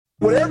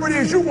whatever it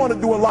is you want to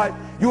do in life,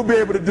 you'll be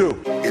able to do.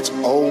 It's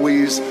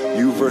always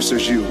you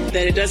versus you.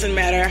 That it doesn't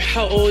matter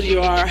how old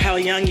you are, how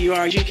young you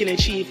are, you can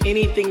achieve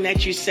anything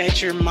that you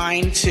set your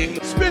mind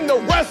to. Spend the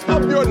rest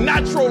of your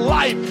natural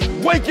life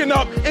waking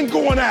up and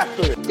going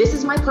after it. This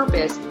is my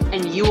purpose,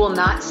 and you will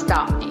not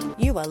stop me.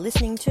 You are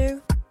listening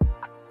to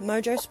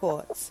Mojo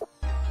Sports.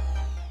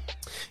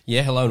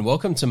 Yeah, hello and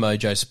welcome to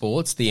Mojo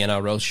Sports, the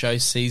NRL show,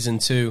 Season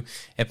 2,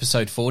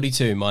 Episode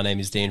 42. My name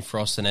is Dan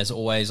Frost, and as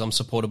always, I'm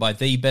supported by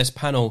the best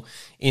panel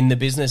in the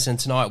business. And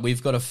tonight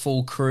we've got a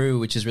full crew,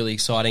 which is really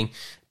exciting.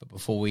 But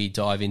before we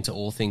dive into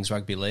all things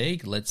rugby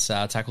league, let's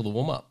tackle the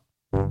warm-up.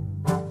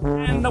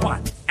 And the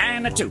 1,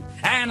 and the 2,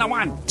 and the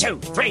 1, 2,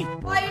 3.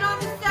 Quiet on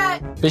the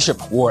set.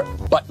 Bishop wore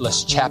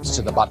buttless chaps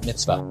to the bat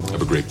mitzvah.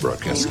 Have a great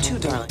broadcast. You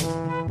too,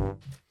 darling.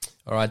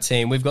 All right,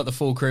 team, we've got the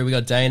full crew. We've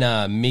got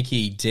Dana,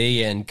 Mickey,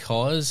 D, and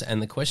Koz.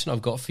 And the question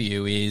I've got for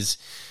you is,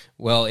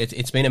 well,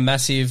 it's been a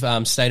massive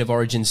State of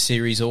Origin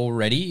series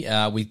already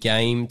with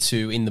Game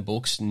 2 in the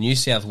books. New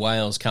South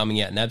Wales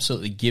coming out and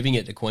absolutely giving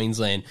it to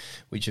Queensland,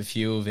 which a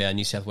few of our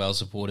New South Wales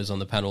supporters on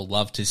the panel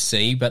love to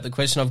see. But the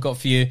question I've got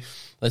for you,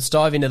 let's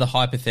dive into the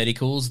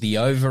hypotheticals, the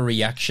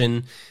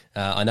overreaction.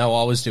 I know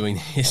I was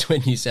doing this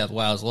when New South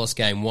Wales lost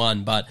Game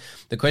 1, but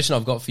the question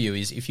I've got for you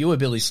is, if you were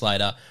Billy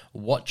Slater,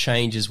 what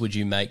changes would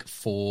you make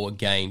for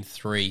Game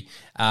 3?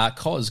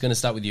 Koz, going to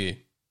start with you.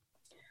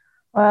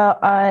 Well,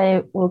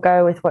 I will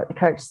go with what the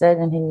coach said,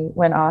 and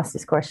when asked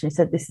this question, he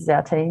said, this is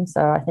our team,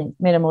 so I think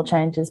minimal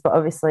changes, but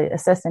obviously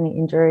assess any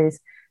injuries,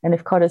 and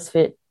if Cotter's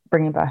fit,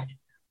 bring him back,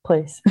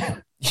 please.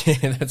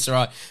 Yeah, that's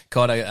right.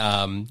 Cotter,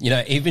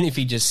 even if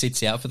he just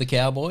sits out for the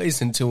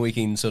Cowboys until we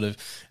can sort of,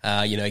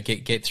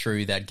 get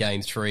through that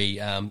Game 3,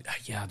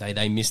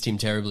 they missed him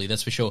terribly,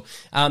 that's for sure.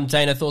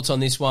 Dana, thoughts on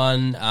this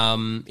one?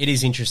 It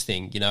is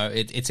interesting,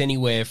 it's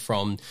anywhere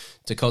from,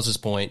 to Koz's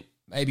point,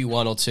 maybe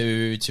one or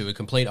two to a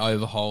complete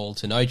overhaul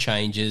to no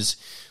changes.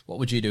 What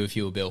would you do if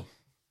you were Bill?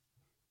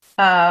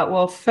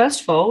 Well,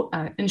 first of all,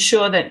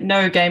 ensure that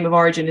no game of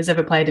Origin is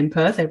ever played in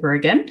Perth ever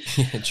again.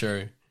 Yeah,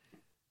 true.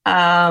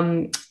 I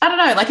don't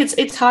know.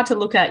 It's hard to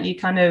look at. You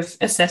kind of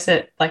assess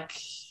it. I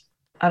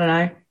don't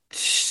know.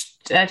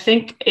 I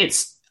think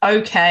it's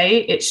okay.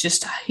 It's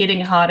just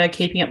hitting harder,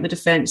 keeping up the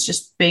defense,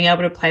 just being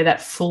able to play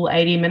that full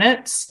 80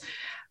 minutes.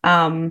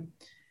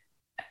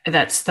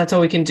 That's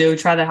all we can do.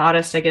 Try the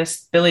hardest, I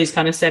guess. Billy's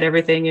kind of said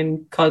everything,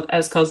 and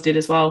as Koz did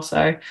as well.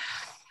 So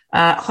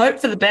hope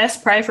for the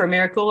best, pray for a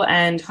miracle,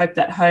 and hope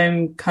that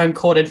home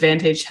court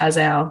advantage has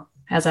our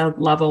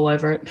love all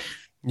over it.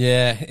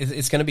 Yeah,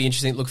 it's going to be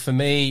interesting. Look, for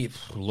me,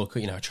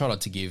 I try not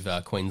to give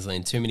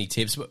Queensland too many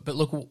tips, but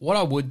look, what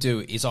I would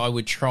do is I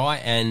would try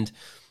and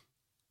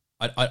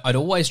I'd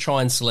always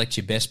try and select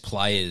your best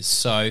players.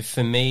 So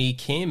for me,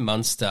 Cam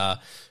Munster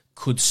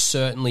could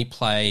certainly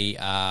play,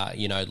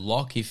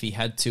 lock if he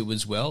had to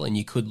as well, and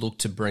you could look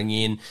to bring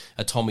in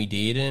a Tommy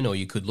Dearden, or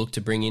you could look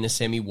to bring in a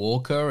Sammy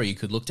Walker, or you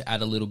could look to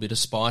add a little bit of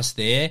spice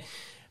there.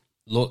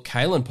 Look,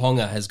 Kalen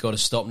Ponga has got to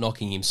stop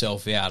knocking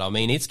himself out. I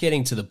mean, it's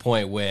getting to the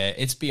point where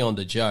it's beyond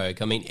a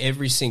joke. I mean,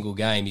 every single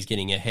game he's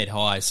getting a head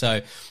high.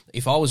 So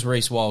if I was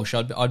Reece Walsh,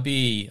 I'd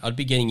be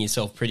getting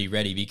yourself pretty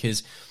ready,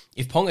 because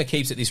if Ponga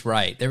keeps at this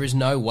rate, there is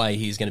no way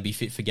he's going to be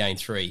fit for Game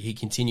 3. He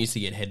continues to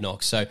get head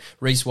knocks. So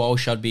Reece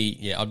Walsh, I'd be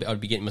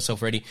getting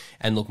myself ready.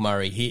 And look,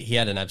 Murray, he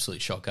had an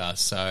absolute shocker.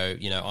 So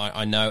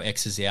I know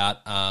X is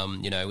out. They're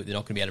not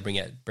going to be able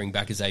to bring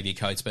back Xavier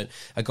Coates, but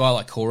a guy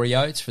like Corey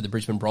Oates for the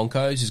Brisbane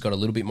Broncos, who's got a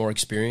little bit more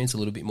experience, a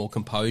little bit more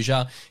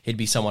composure, he'd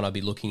be someone I'd be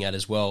looking at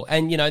as well.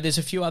 And there's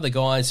a few other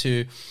guys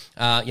who,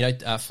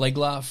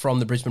 Flegler from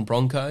the Brisbane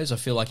Broncos. I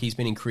feel like he's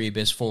been in career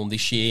best form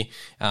this year.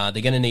 They're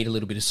going to need a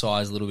little bit of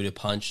size, a little bit of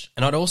punch.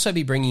 And I'd also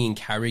be bringing in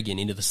Carrigan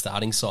into the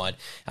starting side.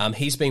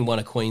 He's been one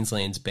of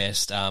Queensland's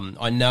best.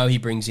 I know he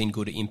brings in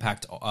good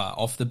impact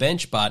off the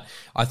bench, but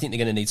I think they're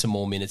going to need some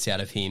more minutes out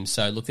of him.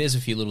 So, look, there's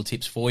a few little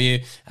tips for you.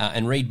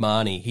 And Reid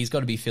Marnie, he's got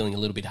to be feeling a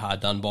little bit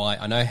hard done by.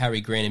 I know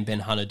Harry Grant and Ben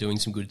Hunt are doing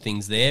some good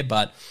things there,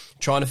 but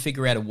trying to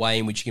figure out a way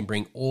in which you can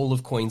bring all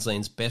of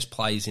Queensland's best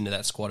players into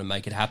that squad and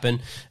make it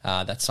happen,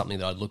 that's something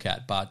that I'd look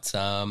at. But,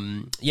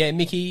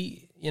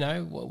 Mickey,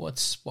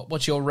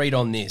 what's your read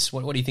on this?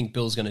 What do you think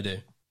Bill's going to do?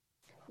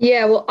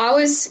 Yeah, well, I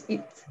was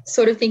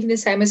sort of thinking the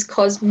same as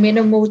Cos,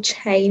 minimal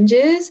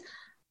changes.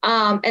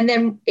 And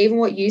then even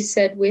what you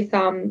said with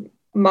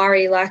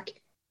Murray,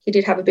 he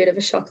did have a bit of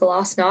a shocker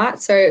last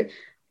night. So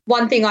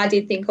one thing I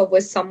did think of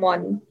was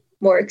someone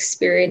more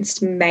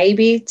experienced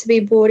maybe to be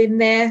brought in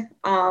there.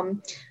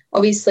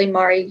 Obviously,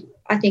 Murray,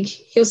 I think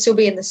he'll still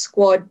be in the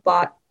squad,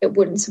 but it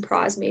wouldn't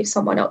surprise me if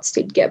someone else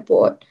did get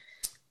brought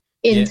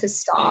in to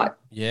start.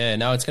 Yeah,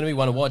 no, it's going to be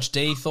one to watch.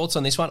 D, thoughts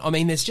on this one? I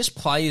mean, there's just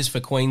players for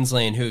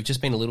Queensland who have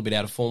just been a little bit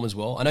out of form as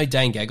well. I know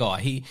Dane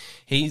Gagai,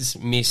 he's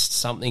missed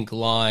something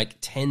like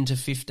 10 to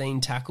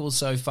 15 tackles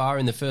so far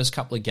in the first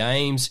couple of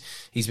games.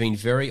 He's been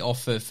very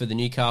off for the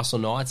Newcastle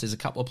Knights. There's a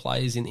couple of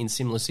players in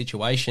similar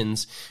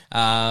situations.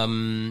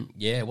 What's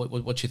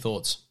your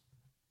thoughts?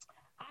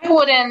 I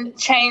wouldn't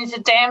change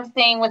a damn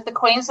thing with the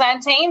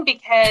Queensland team,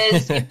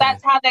 because if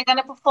that's how they're going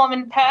to perform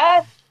in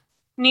Perth,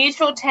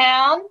 neutral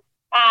town,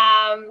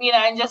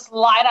 and just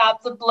light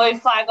up the blue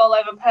flag all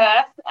over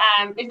Perth.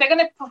 If they're going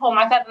to perform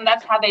like that, then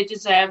that's how they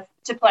deserve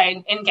to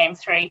play in Game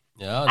 3.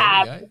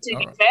 Yeah, there you go. To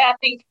be fair, I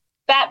think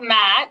that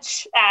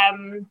match, I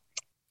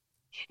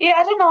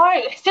don't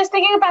know. Just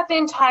thinking about the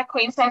entire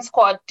Queensland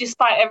squad,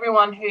 despite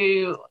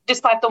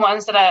the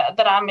ones that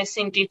are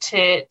missing due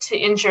to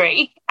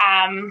injury,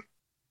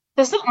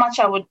 there's not much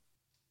I would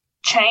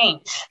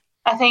change.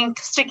 I think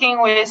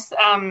sticking with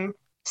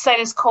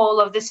Slater's call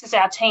of this is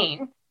our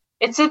team.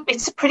 It's a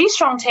pretty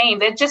strong team.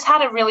 They've just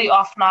had a really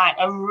off night.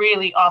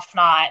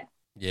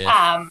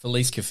 Yeah,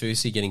 Felice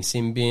Kafusi getting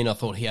sin bin. I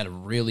thought he had a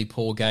really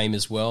poor game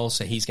as well,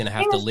 so he's going to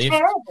have to lift.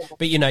 Terrible.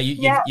 But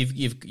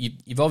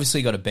you've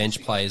obviously got to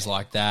bench players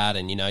like that,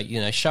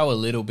 and show a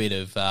little bit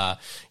of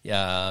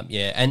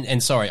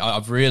And sorry,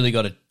 I've really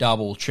got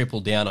to triple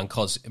down on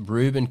cause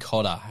Ruben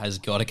Cotter has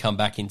got to come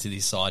back into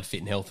this side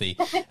fit and healthy.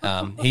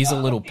 He's a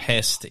little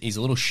pest. He's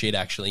a little shit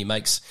actually. He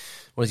makes.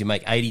 What does he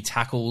make? 80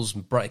 tackles,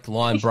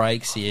 line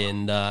breaks,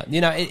 and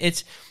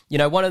it's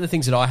one of the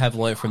things that I have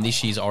learned from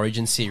this year's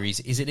Origin series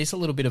is it is a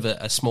little bit of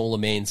a smaller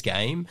man's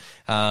game.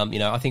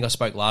 I think I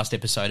spoke last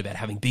episode about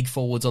having big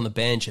forwards on the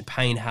bench and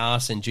Payne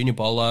Haas and Junior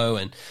Bolo,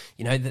 and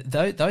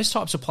those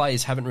types of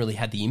players haven't really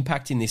had the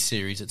impact in this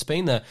series. It's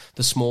been the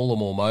smaller,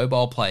 more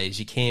mobile players,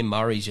 your Cam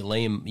Murrays, your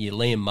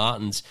Liam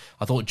Martins.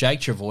 I thought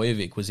Jake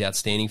Travojevic was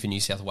outstanding for New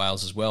South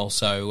Wales as well.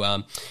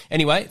 So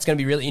anyway, it's going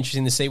to be really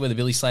interesting to see whether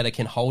Billy Slater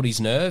can hold his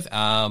nerve.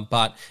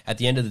 But at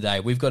the end of the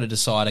day, we've got a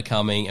decider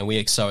coming, and we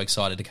are so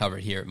excited to cover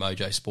it here at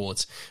Mojo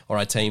Sports. All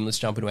right, team, let's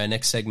jump into our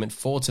next segment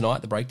for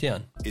tonight, the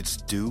breakdown. It's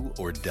do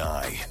or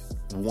die.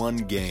 One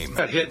game.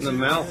 Got hit in the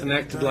mouth and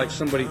acted like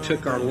somebody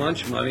took our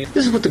lunch money.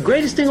 This is what the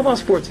greatest thing about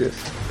sports is.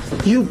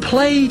 You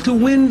play to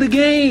win the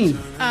game.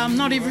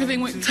 Not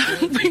everything went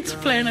to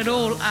plan at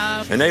all.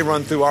 And they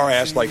run through our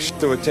ass like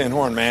through a tin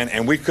horn, man,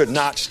 and we could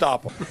not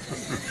stop them.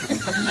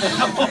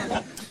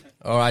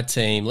 All right,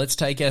 team, let's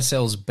take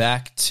ourselves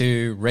back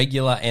to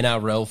regular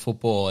NRL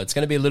football. It's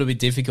going to be a little bit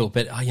difficult,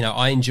 but,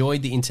 I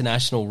enjoyed the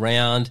international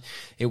round.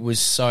 It was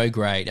so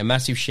great. A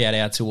massive shout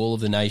out to all of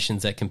the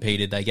nations that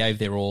competed. They gave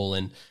their all,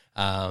 and,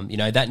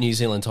 that New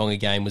Zealand-Tonga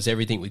game was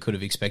everything we could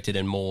have expected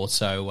and more.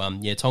 So,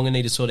 Tonga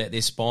need to sort out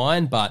their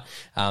spine, but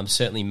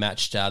certainly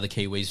matched the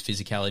Kiwis'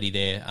 physicality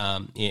there.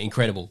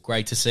 Incredible.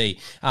 Great to see.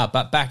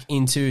 But back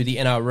into the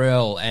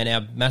NRL, and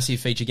our massive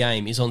feature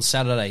game is on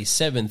Saturday,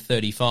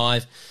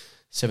 7:35.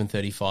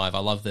 7:35. I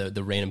love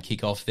the random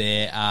kickoff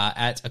there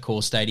at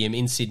Accor Stadium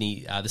in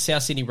Sydney. The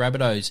South Sydney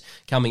Rabbitohs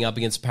coming up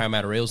against the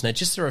Parramatta Eels. Now,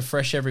 just to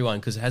refresh everyone,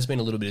 because it has been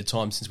a little bit of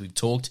time since we've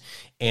talked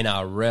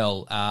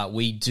NRL,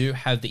 we do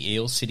have the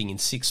Eels sitting in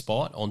 6th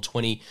spot on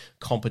 20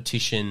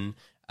 competition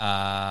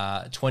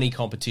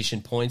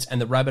points,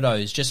 and the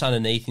Rabbitohs just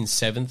underneath in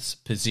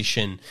 7th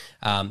position,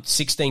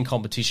 16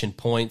 competition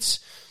points.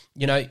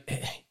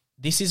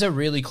 This is a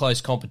really close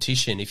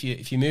competition. If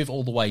you move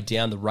all the way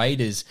down, the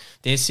Raiders,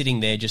 they're sitting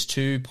there just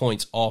 2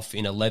 points off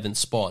in 11th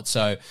spot.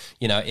 So,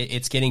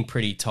 it's getting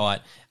pretty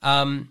tight.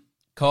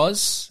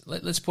 Cos,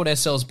 let's put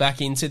ourselves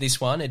back into this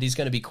one. It is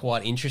going to be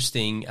quite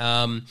interesting.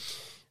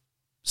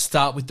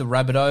 Start with the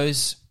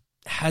Rabbitohs.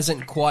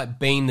 Hasn't quite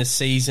been the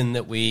season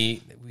that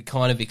we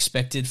kind of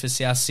expected for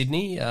South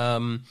Sydney.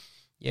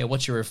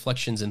 What's your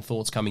reflections and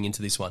thoughts coming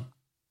into this one?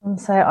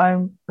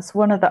 It's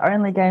one of the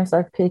only games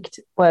I've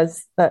picked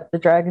was that the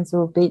Dragons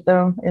will beat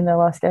them in their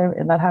last game,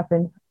 and that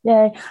happened.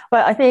 Yay.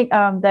 But I think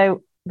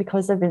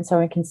because they've been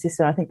so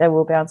inconsistent, I think they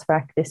will bounce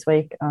back this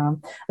week.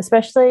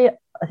 Especially,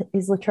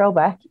 is Latrell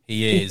back?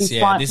 He is, this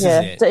is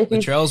it. So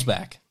Latrell's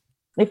back.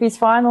 If he's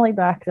finally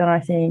back, then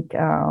I think,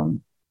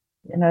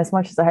 as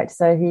much as I hate to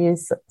say, he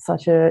is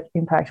such an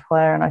impact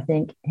player, and I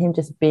think him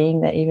just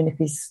being there, even if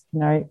he's,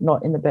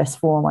 not in the best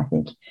form, I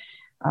think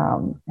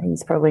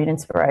he's probably an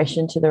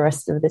inspiration to the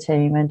rest of the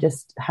team, and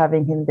just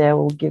having him there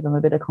will give them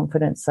a bit of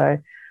confidence. So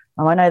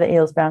I know the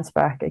Eels bounced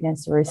back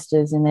against the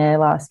Roosters in their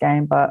last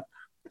game, but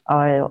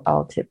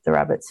I'll tip the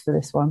Rabbits for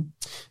this one.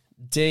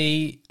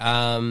 D,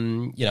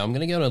 I'm going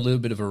to go on a little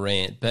bit of a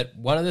rant, but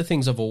one of the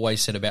things I've always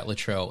said about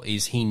Latrell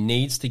is he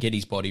needs to get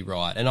his body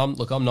right. And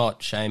I'm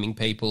not shaming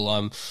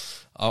people.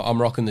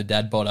 I'm rocking the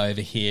dad bod over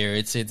here.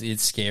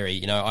 It's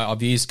scary.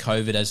 I've used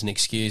COVID as an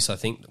excuse. I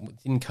think,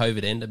 didn't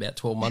COVID end about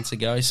 12 months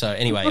ago? So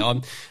anyway,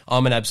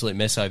 I'm an absolute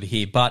mess over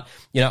here. But,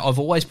 I've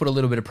always put a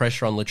little bit of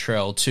pressure on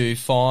Latrell to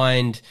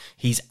find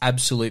his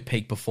absolute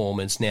peak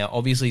performance. Now,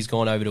 obviously he's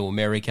gone over to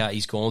America.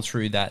 He's gone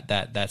through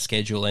that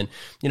schedule. And,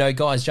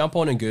 guys, jump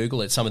on and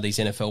Google it, some of these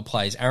NFL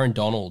players. Aaron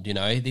Donald,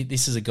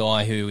 this is a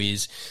guy who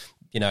is,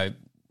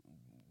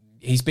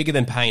 he's bigger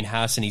than Payne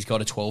Haas, and he's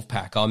got a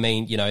 12-pack. I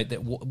mean,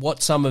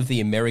 what some of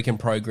the American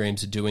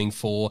programs are doing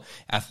for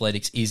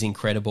athletics is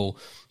incredible.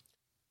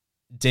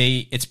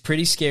 D, it's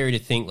pretty scary to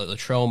think that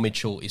Latrell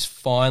Mitchell is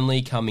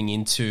finally coming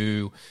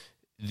into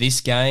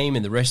this game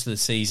and the rest of the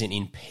season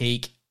in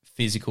peak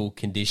physical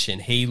condition.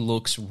 He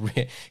looks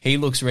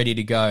ready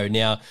to go.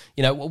 Now,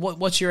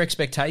 what's your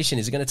expectation?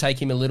 Is it going to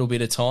take him a little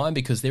bit of time?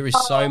 Because there is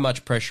so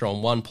much pressure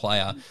on one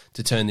player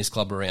to turn this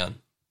club around.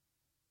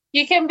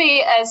 You can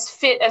be as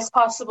fit as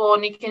possible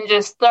and you can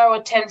just throw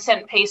a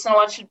 10-cent piece and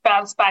watch it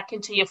bounce back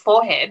into your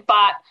forehead.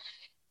 But,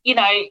 you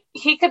know,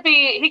 he could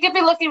be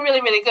looking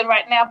really, really good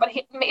right now, but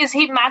is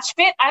he match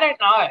fit? I don't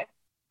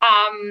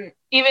know.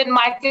 Even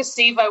Mike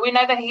Gasivo, we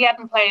know that he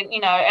hadn't played,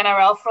 you know,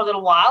 NRL for a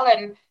little while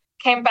and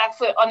came back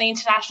on the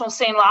international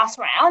scene last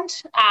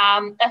round,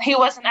 and he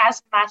wasn't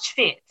as match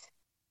fit.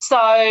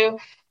 So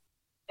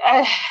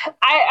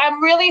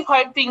I'm really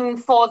hoping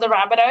for the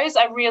Rabbitohs.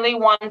 I really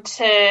want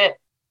to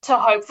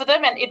hope for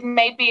them, and it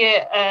may be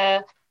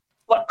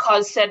what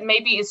Cos said,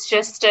 maybe it's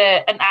just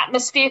an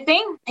atmosphere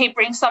thing. He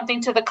brings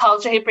something to the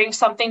culture. He brings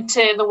something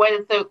to the way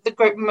that the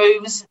group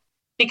moves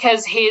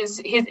because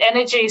his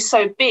energy is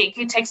so big.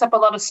 He takes up a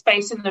lot of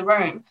space in the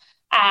room.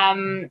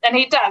 And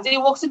he does. He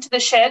walks into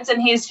the sheds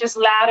and he's just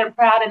loud and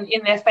proud and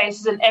in their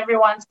faces and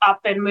everyone's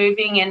up and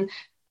moving.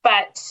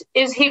 But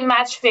is he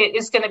match fit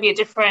is going to be a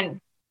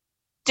different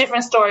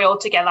story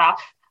altogether.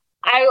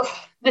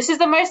 This is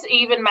the most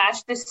even match.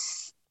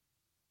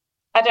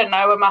 I don't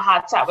know where my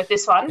heart's at with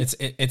this one.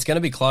 It's going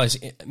to be close.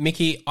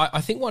 Mickey,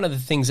 I think one of the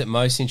things that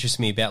most interests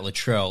me about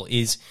Latrell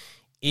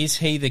is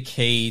he the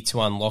key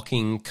to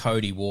unlocking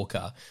Cody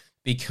Walker?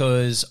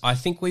 Because I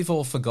think we've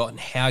all forgotten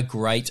how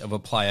great of a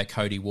player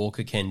Cody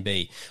Walker can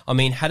be. I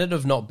mean, had it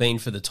have not been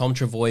for the Tom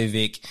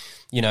Trbojevic,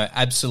 you know,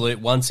 absolute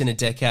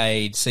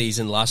once-in-a-decade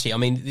season last year, I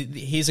mean,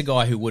 here's a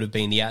guy who would have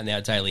been the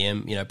out-and-out Daily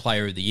M, you know,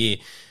 player of the year.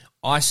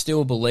 I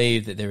still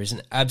believe that there is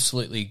an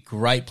absolutely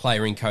great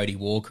player in Cody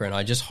Walker, and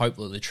I just hope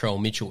that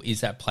Latrell Mitchell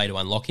is that play to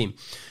unlock him.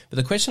 But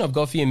the question I've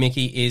got for you,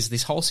 Mickey, is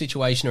this whole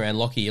situation around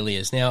Lockie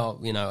Ilias. Now,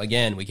 you know,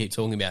 again, we keep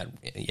talking about,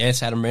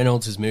 yes, Adam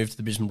Reynolds has moved to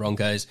the Brisbane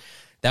Broncos.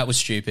 That was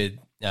stupid.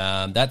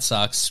 That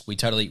sucks. We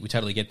totally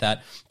get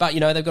that. But, you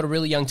know, they've got a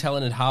really young,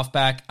 talented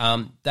halfback.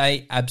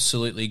 They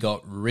absolutely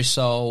got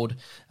rissoled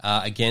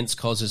against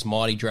Cos's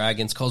Mighty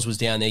Dragons. Cos was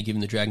down there giving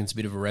the Dragons a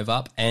bit of a rev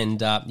up.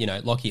 And, you know,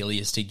 Lockie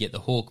Ilias did get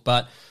the hook.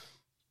 But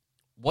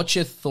what's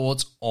your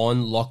thoughts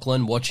on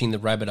Lachlan watching the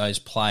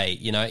Rabbitohs play?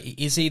 You know,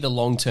 is he the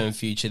long-term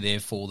future there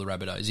for the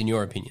Rabbitohs, in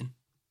your opinion?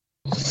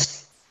 I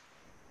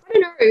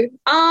don't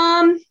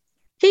know.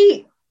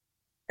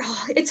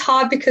 It's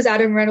hard because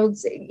Adam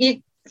Reynolds,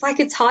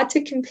 it's hard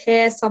to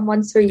compare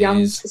someone so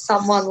young to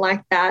someone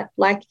like that.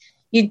 Like,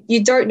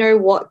 you don't know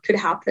what could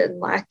happen.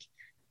 Like,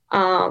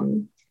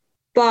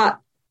 but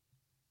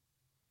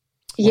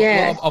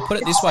yeah. Well, I'll put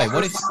it this way.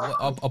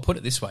 I'll put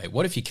it this way.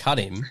 What if you cut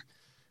him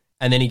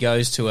and then he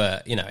goes to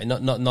a, you know,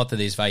 not that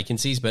there's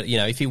vacancies, but, you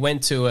know, if he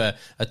went to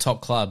a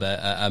top club,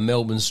 a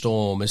Melbourne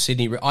Storm, a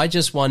Sydney, I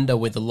just wonder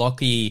whether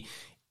Lockie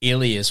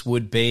Ilias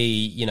would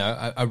be, you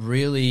know, a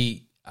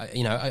really,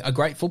 you know, a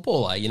great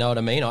footballer. You know what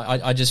I mean?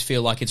 I just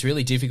feel like it's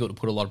really difficult to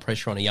put a lot of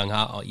pressure on a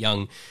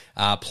young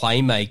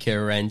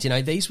playmaker. And, you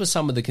know, these were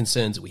some of the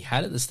concerns that we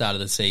had at the start of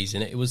the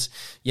season. It was,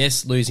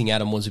 yes, losing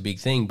Adam was a big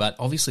thing, but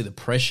obviously the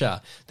pressure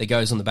that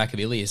goes on the back of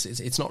Ilias,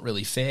 it's not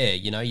really fair.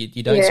 You know,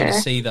 you don't sort of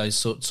see those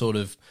sort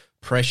of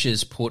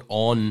pressures put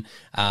on,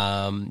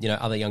 you know,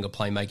 other younger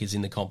playmakers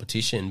in the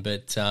competition.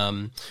 But all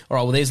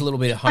right, well, there's a little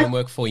bit of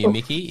homework for you,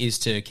 Mickey, is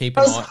to keep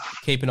an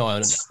eye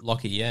on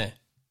Lockie. Yeah.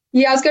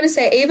 Yeah, I was going to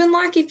say, even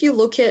like if you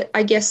look at,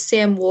 I guess,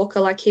 Sam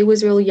Walker, like he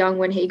was really young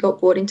when he got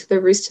brought into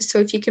the Roosters. So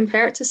if you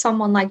compare it to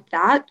someone like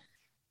that,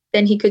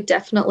 then he could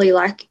definitely,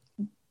 like,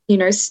 you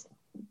know,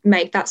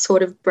 make that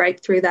sort of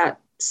breakthrough that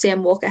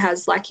Sam Walker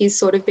has. Like, he's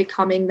sort of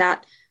becoming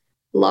that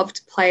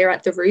loved player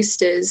at the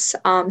Roosters.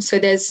 So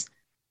there's,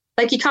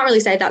 like, you can't really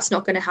say that's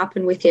not going to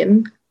happen with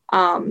him,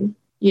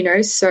 you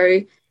know,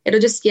 so it'll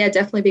just,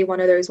 definitely be one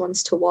of those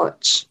ones to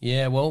watch.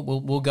 Yeah, well,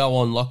 we'll go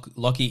on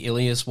Lockie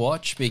Ilias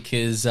watch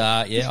because,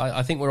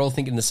 I think we're all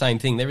thinking the same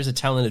thing. There is a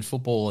talented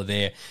footballer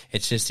there.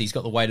 It's just he's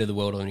got the weight of the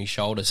world on his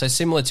shoulders. So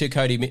similar to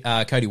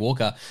Cody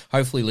Walker,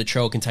 hopefully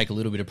Latrell can take a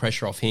little bit of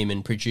pressure off him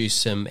and produce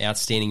some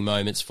outstanding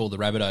moments for the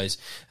Rabbitohs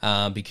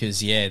because,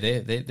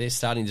 they're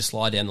starting to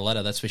slide down the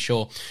ladder, that's for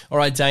sure. All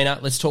right, Dana,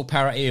 let's talk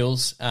Para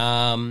Eels.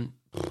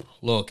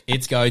 Look,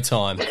 it's go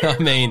time. I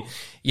mean,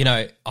 you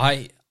know,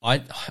 I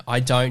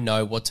don't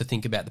know what to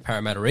think about the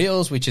Parramatta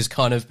Eels, which has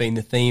kind of been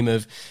the theme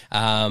of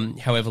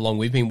however long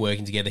we've been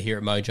working together here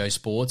at Mojo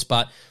Sports.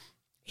 But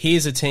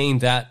here's a team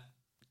that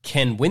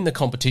can win the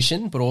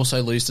competition but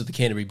also lose to the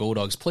Canterbury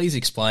Bulldogs. Please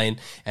explain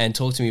and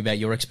talk to me about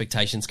your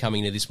expectations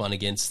coming into this one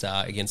against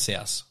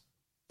South.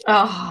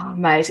 Oh,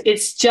 mate,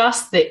 it's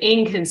just the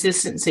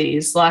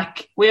inconsistencies.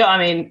 Like, we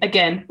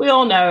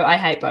all know I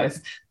hate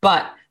both,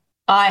 but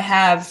I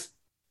have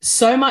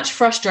so much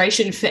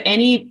frustration for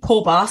any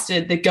poor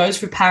bastard that goes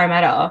for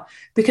Parramatta,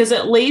 because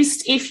at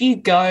least if you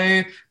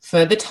go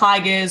for the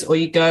Tigers or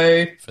you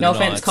go, no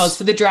offense, Cos,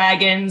 for the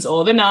Dragons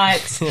or the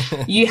Knights,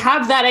 you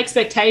have that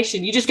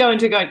expectation. You just go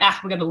into it going,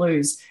 we're going to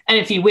lose. And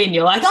if you win,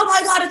 you're like, oh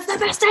my God, it's the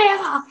best day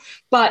ever.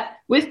 But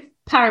with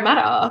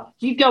Parramatta,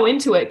 you go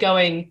into it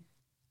going,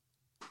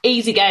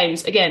 easy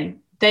games.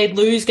 Again, they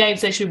lose games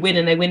they should win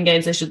and they win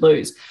games they should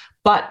lose.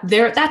 But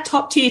they're at that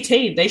top tier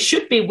team. They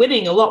should be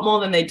winning a lot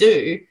more than they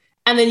do.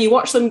 And then you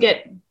watch them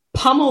get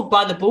pummeled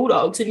by the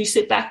Bulldogs and you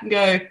sit back and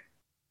go,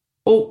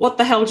 well, what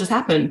the hell just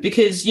happened?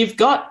 Because you've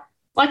got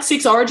like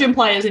 6 Origin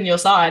players in your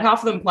side.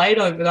 Half of them played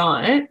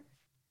overnight,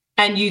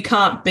 and you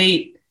can't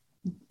beat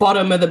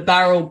bottom of the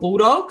barrel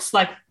Bulldogs.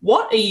 Like,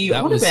 what are you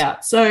on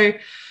about? So,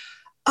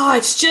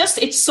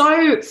 it's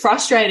so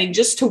frustrating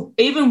just to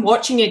even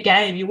watching a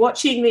game. You're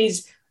watching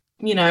these,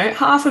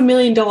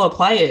 $500,000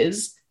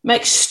 players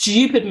make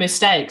stupid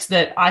mistakes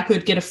that I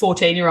could get a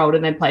 14-year-old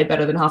and then play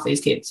better than half these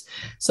kids.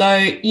 So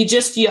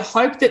you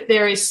hope that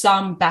there is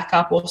some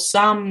backup or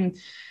some,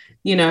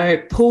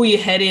 pull your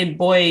head in,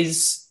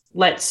 boys,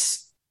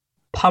 let's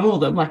pummel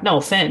them. Like, no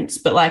offense,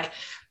 but like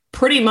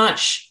pretty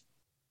much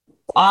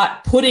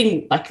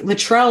putting like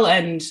Latrell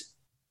and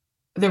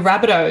the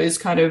Rabbitohs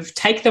kind of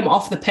take them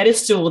off the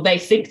pedestal they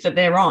think that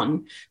they're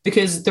on,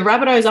 because the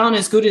Rabbitohs aren't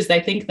as good as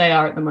they think they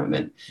are at the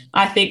moment.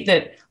 I think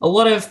that a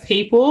lot of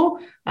people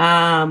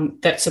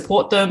that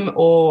support them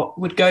or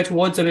would go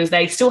towards them, is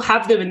they still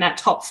have them in that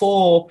top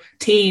 4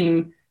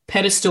 team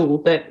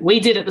pedestal that we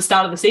did at the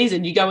start of the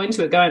season. You go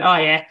into it going, oh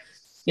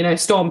yeah,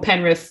 Storm,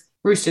 Penrith,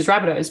 Roosters,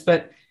 Rabbitohs.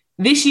 But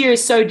this year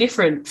is so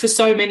different for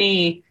so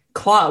many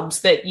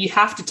clubs that you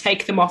have to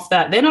take them off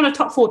that. They're not a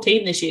top 4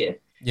 team this year.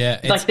 Yeah.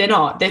 Like they're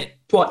not. They're,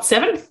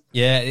 7th?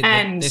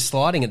 Yeah, they're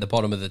sliding at the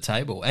bottom of the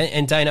table.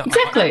 And Dana...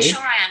 Exactly. I'm sure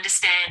I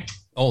understand.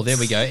 Oh, there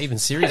we go. Even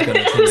Siri's got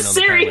an opinion on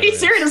the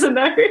Siri doesn't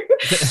know.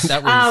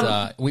 That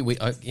was we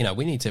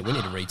need to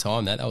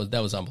retime that.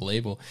 That was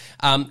unbelievable.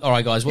 All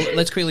right, guys. Well,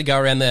 let's quickly go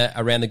around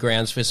the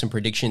grounds for some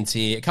predictions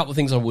here. A couple of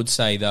things I would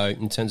say though,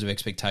 in terms of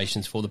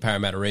expectations for the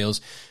Parramatta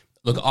Eels.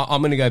 Look,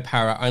 I'm going to go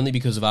Para only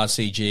because of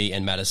RCG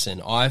and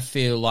Madison. I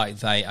feel like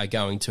they are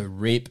going to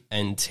rip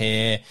and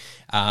tear.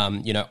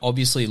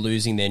 Obviously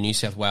losing their New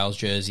South Wales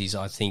jerseys,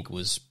 I think,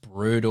 was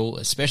brutal,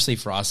 especially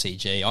for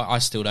RCG. I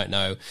still don't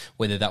know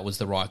whether that was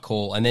the right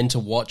call. And then to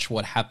watch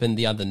what happened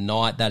the other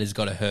night, that has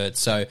got to hurt.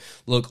 So,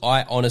 look,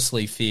 I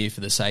honestly fear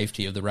for the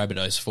safety of the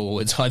Rabbitohs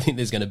forwards. I think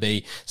there's going to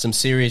be some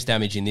serious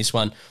damage in this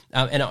one.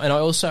 And I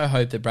also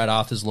hope that Brad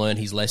Arthur's learned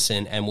his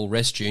lesson and will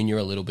rest Junior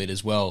a little bit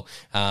as well.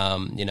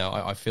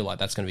 I feel like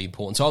that's going to be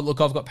important. So,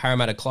 look, I've got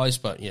Parramatta close,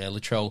 but,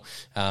 Latrell,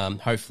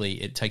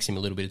 hopefully it takes him a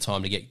little bit of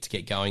time to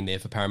get going there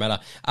for Parramatta.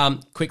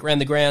 Quick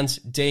round the grounds.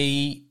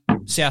 D,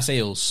 South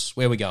Eels.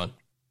 Where are we going?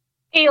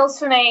 Eels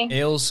for me.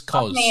 Eels,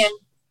 Cos.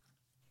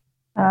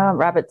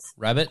 Rabbits.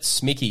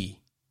 Rabbits, Mickey.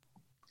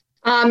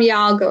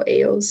 I'll go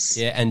Eels.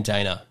 Yeah, and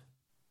Dana.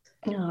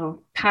 Oh,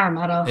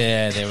 Parramatta.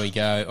 Yeah, there we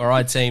go. All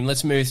right, team,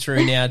 let's move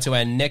through now to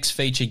our next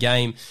feature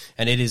game,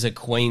 and it is a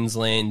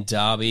Queensland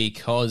derby.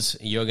 Cos,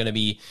 you're going to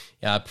be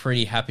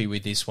pretty happy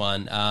with this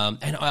one.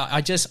 And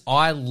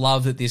I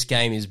love that this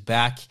game is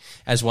back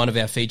as one of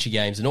our feature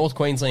games. The North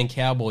Queensland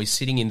Cowboys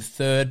sitting in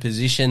 3rd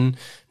position.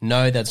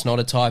 No, that's not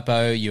a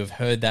typo. You have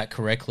heard that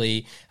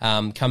correctly.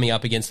 Coming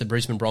up against the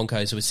Brisbane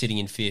Broncos, who are sitting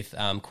in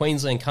 5th.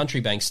 Queensland Country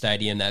Bank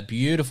Stadium, that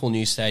beautiful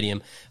new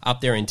stadium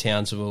up there in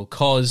Townsville.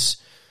 Cos,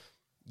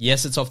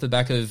 yes, it's off the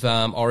back of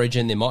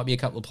Origin. There might be a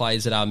couple of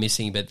players that are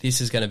missing, but this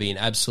is going to be an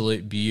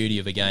absolute beauty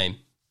of a game.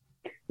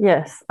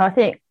 Yes, I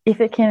think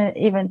if it can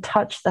even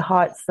touch the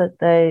heights that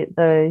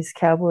those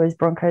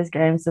Cowboys-Broncos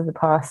games of the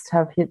past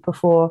have hit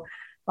before,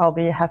 I'll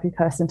be a happy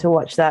person to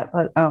watch that.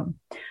 But,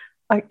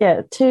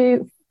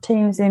 2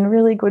 teams in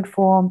really good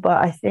form,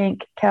 but I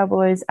think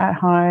Cowboys at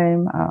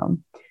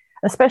home,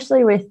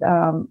 especially with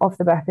off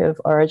the back of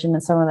Origin,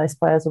 and some of those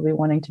players will be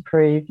wanting to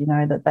prove,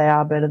 that they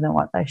are better than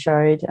what they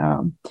showed.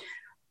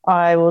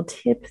 I will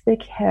tip the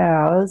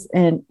Cows,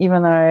 and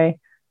even though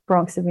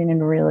Bronx have been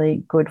in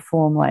really good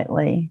form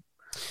lately,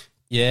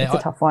 yeah, it's a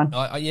tough one.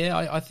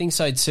 I think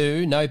so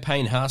too. No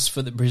Payne Haas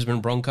for the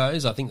Brisbane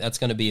Broncos. I think that's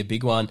going to be a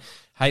big one.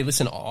 Hey,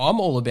 listen, I'm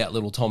all about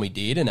little Tommy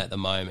Dearden at the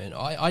moment.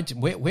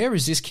 Where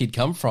has this kid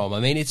come from? I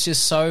mean, it's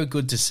just so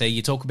good to see.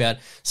 You talk about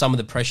some of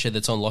the pressure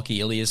that's on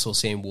Lockie Ilias or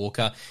Sam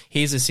Walker.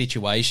 Here's a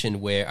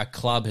situation where a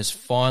club has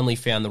finally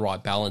found the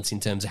right balance in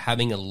terms of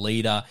having a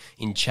leader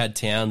in Chad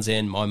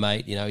Townsend, my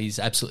mate. He's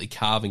absolutely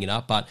carving it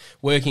up, but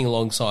working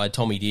alongside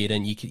Tommy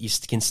Dearden, you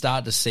can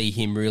start to see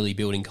him really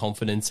building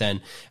confidence.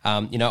 And,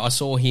 I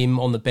saw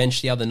him on the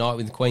bench the other night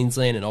with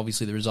Queensland, and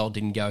obviously the result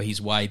didn't go his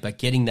way, but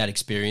getting that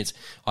experience,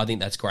 I think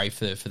that's great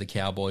for the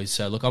Cowboys.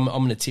 So, look, I'm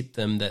going to tip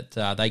them that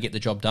they get the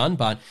job done.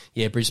 But,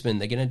 yeah, Brisbane,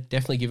 they're going to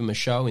definitely give them a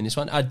show in this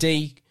one.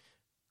 D,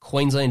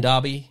 Queensland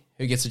derby,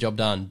 who gets the job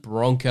done,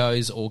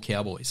 Broncos or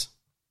Cowboys?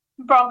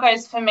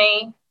 Broncos for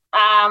me.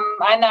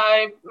 I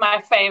know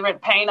my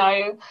favourite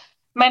Payno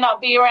may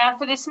not be around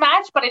for this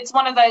match, but it's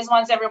one of those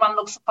ones everyone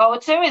looks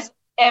forward to, is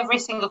every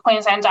single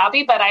Queensland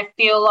derby. But I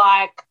feel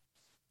like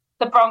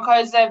the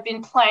Broncos have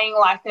been playing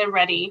like they're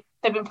ready.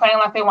 They've been playing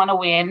like they want to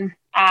win,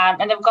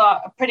 and they've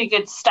got a pretty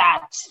good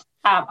stat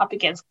up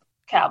against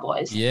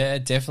Cowboys. Yeah,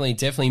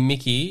 definitely,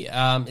 Mickey.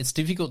 It's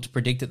difficult to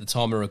predict at the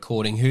time of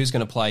recording who's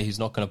going to play, who's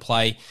not going to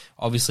play.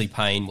 Obviously,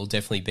 Payne will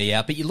definitely be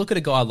out. But you look at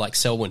a guy like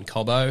Selwyn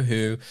Cobbo,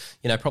 who,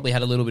 probably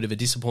had a little bit of a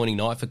disappointing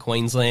night for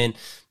Queensland.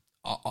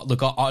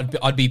 look,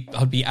 I'd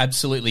be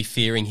absolutely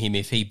fearing him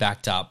if he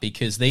backed up,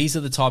 because these are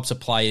the types of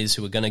players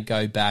who are going to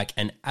go back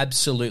and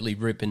absolutely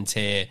rip and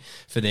tear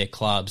for their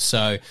clubs.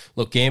 So,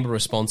 look, gamble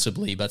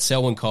responsibly. But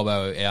Selwyn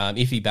Cobbo,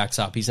 if he backs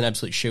up, he's an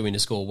absolute shoo-in to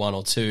score 1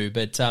 or 2.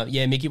 But,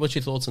 Mickey, what's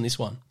your thoughts on this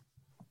one?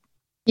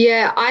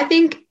 Yeah, I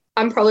think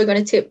I'm probably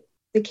going to tip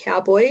the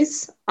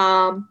Cowboys,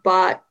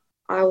 but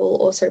I will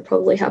also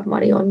probably have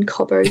money on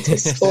Cobbo to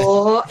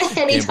score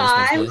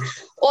anytime.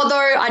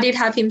 Although I did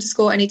have him to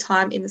score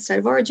anytime in the State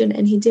of Origin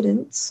and he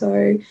didn't.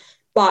 So,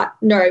 but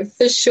no,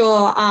 for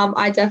sure,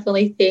 I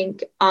definitely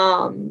think,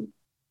 I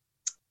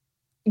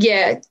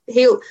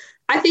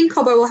think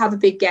Cobbo will have a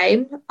big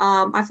game.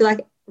 I feel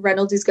like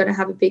Reynolds is going to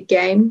have a big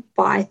game,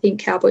 but I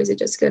think Cowboys are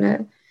just going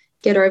to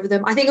get over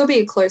them. I think it'll be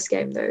a close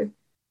game though.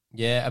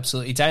 Yeah,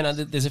 absolutely. Dana,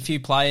 there's a few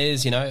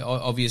players,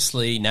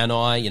 obviously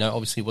Nanai,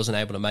 obviously wasn't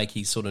able to make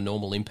his sort of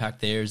normal impact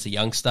there as a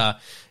youngster.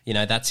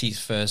 That's his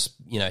first,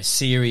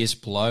 serious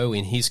blow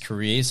in his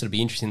career. So it'll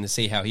be interesting to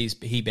see how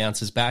he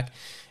bounces back.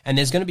 And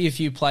there's going to be a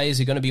few players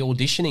who are going to be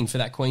auditioning for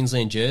that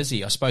Queensland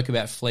jersey. I spoke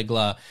about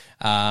Flegler,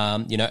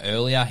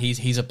 earlier.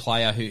 He's a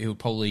player who will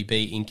probably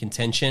be in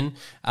contention.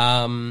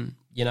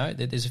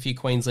 There's a few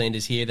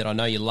Queenslanders here that I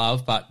know you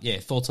love, but yeah,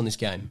 thoughts on this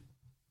game?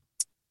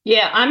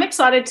 Yeah, I'm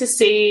excited to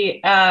see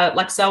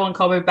Selwyn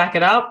Cobbo back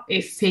it up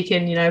if he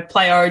can,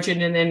 play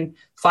Origin and then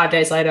 5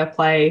 days later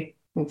play,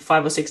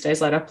 5 or 6 days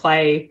later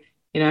play,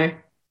 not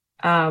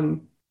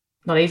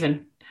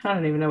even. I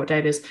don't even know what day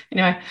it is.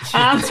 Anyway,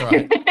 That's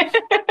right.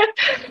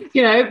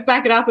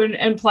 Back it up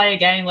and play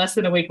again less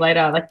than a week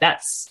later. Like,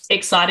 that's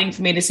exciting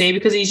for me to see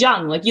because he's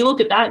young. Like, you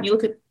look at that and you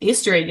look at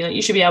history,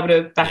 you should be able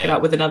to back it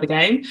up with another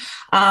game.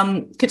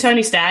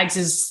 Katoni Staggs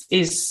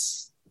is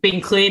being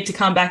cleared to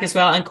come back as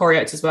well, and Corey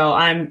Oates as well.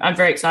 I'm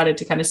very excited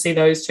to kind of see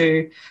those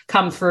two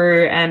come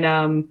through,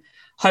 and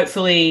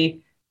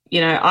hopefully,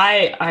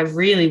 I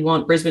really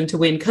want Brisbane to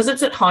win because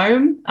it's at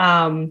home.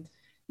 I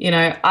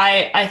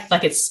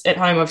like it's at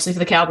home obviously for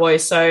the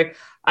Cowboys, so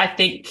I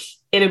think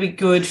it'll be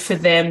good for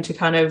them to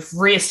kind of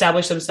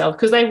reestablish themselves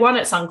because they won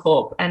at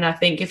Suncorp, and I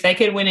think if they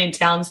can win in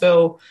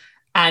Townsville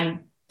and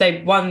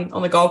they won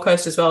on the Gold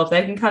Coast as well, if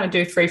they can kind of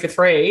do 3 for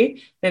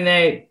 3, then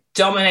they're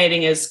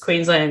dominating as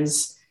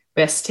Queensland's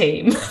best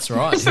team. That's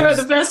right. For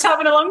the first time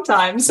in a long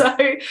time. So,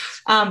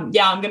 I'm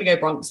going to go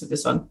Broncos with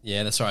this one.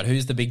 Yeah, that's right.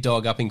 Who's the big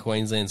dog up in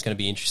Queensland is going to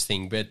be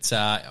interesting. But,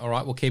 all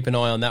right, we'll keep an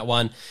eye on that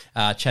one.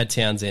 Chad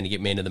Townsend to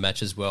get man of the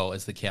match as well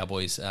as the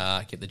Cowboys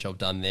get the job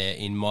done there,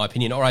 in my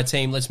opinion. All right,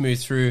 team, let's move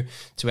through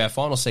to our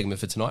final segment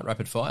for tonight,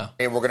 Rapid Fire.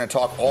 Hey, we're going to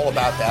talk all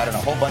about that and a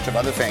whole bunch of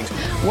other things.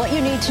 What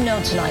you need to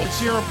know tonight.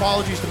 Sincere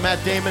apologies to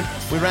Matt Damon.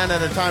 We ran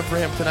out of time for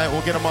him tonight.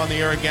 We'll get him on the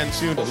air again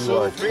soon.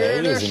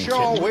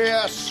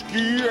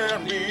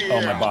 Oh,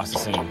 my boss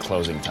is singing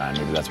Closing Time.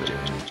 Maybe that's what you're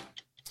hearing.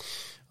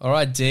 All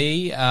right,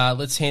 D,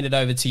 let's hand it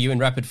over to you in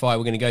rapid fire.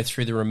 We're going to go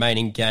through the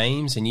remaining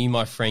games. And you,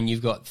 my friend,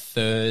 you've got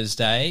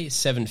Thursday,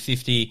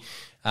 7:50.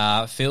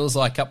 Feels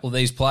like a couple of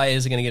these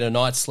players are going to get a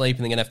night's sleep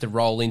and they're going to have to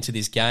roll into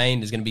this game.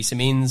 There's going to be some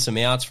ins, some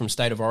outs from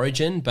State of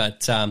Origin.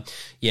 But,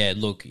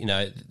 look,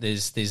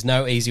 there's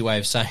no easy way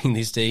of saying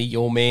this, D.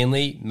 You're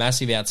Manly,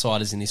 massive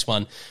outsiders in this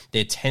one.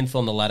 They're 10th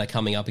on the ladder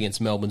coming up against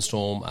Melbourne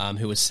Storm,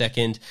 who are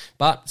second.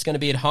 But it's going to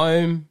be at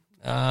home.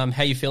 How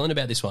are you feeling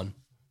about this one?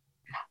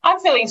 I'm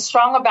feeling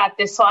strong about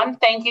this one.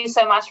 Thank you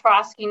so much for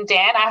asking,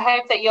 Dan. I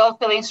hope that you're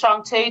feeling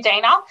strong too,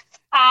 Dana.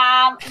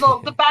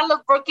 Look, the Battle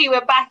of Brookie,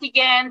 we're back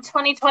again,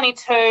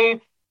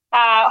 2022.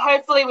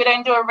 Hopefully we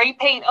don't do a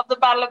repeat of the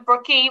Battle of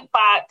Brookie,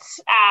 but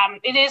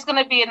it is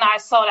going to be a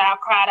nice sold-out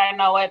crowd. I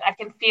know it. I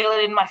can feel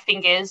it in my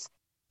fingers.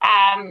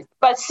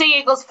 But Sea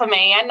Eagles for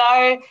me. I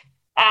know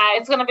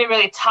it's going to be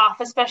really tough,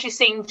 especially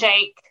seeing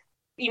Jake,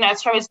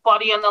 throw his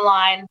body on the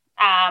line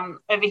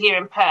over here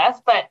in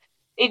Perth. But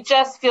it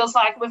just feels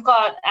like we've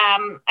got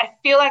I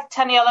feel like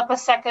Taniela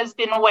Paseka's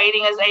been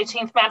waiting as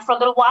 18th man for a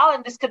little while,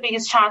 and this could be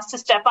his chance to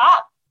step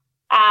up,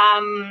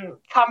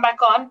 come back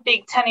on,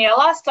 big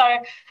Taniela. So,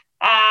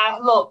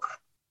 look,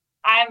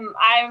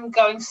 I'm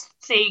going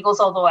Sea Eagles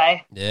all the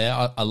way.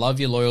 Yeah, I love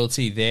your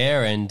loyalty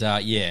there, and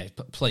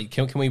please,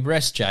 can we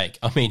rest Jake?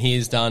 I mean,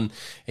 he's done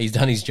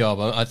his job.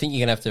 I think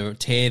you're going to have to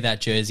tear that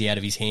jersey out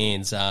of his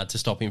hands to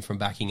stop him from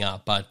backing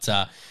up. But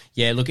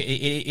look,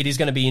 it is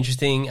going to be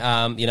interesting.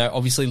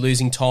 Obviously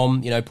losing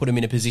Tom, put him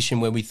in a position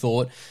where we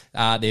thought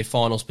their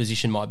finals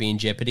position might be in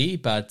jeopardy.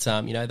 But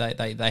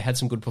they had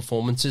some good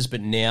performances, but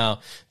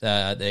now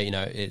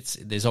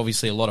there's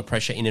obviously a lot of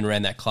pressure in and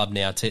around that club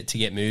now to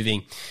get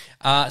moving.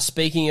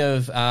 Speaking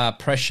of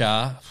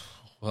pressure,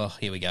 well,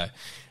 here we go.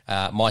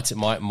 My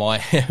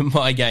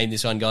game,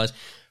 this one, guys.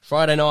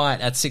 Friday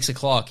night at 6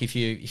 o'clock. If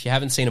you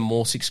haven't seen a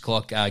more 6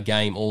 o'clock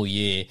game all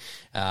year,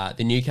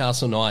 the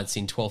Newcastle Knights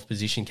in 12th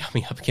position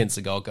coming up against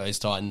the Gold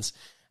Coast Titans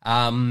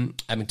at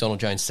McDonald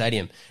Jones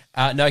Stadium.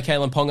 No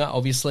Kalen Ponga,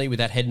 obviously, with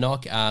that head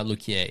knock.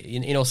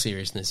 In all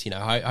seriousness,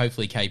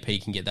 hopefully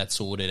KP can get that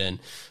sorted.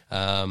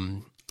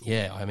 And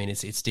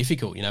it's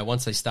difficult.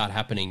 Once they start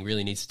happening,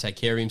 really needs to take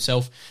care of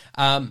himself.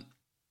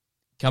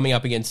 coming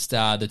up against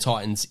the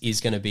Titans is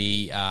going to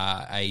be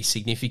a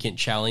significant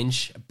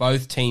challenge.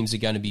 Both teams are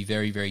going to be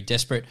very, very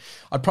desperate.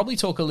 I'd probably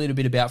talk a little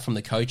bit about from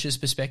the coach's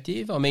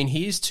perspective. I mean,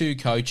 here's two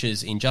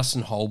coaches in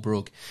Justin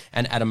Holbrook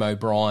and Adam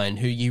O'Brien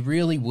who you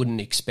really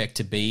wouldn't expect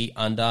to be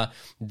under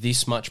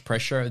this much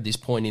pressure at this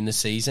point in the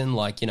season.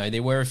 Like,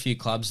 there were a few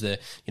clubs, the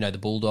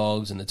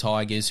Bulldogs and the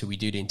Tigers, who we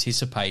did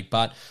anticipate,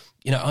 but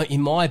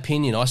in my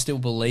opinion, I still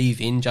believe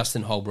in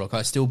Justin Holbrook.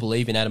 I still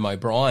believe in Adam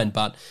O'Brien,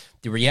 but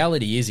the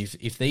reality is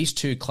if these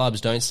two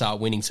clubs don't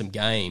start winning some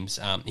games,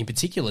 in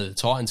particular the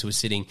Titans, who are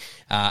sitting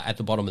at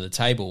the bottom of the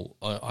table,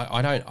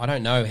 I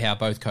don't know how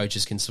both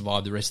coaches can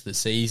survive the rest of the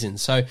season.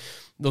 So,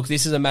 look,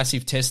 this is a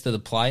massive test to the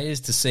players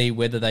to see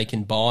whether they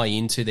can buy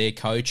into their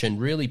coach and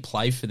really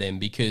play for them,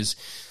 because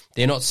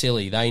they're not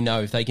silly. They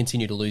know if they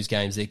continue to lose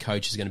games, their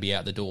coach is going to be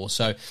out the door.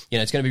 So,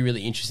 it's going to be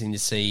really interesting to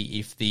see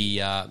if the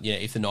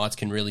Knights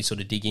can really sort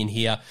of dig in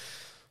here.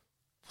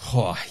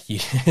 Oh,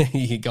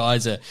 you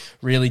guys are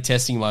really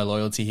testing my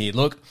loyalty here.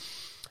 Look,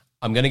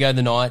 I'm going to go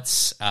the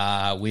Knights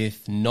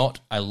with not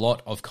a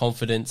lot of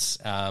confidence.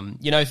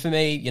 For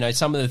me,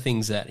 some of the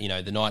things that,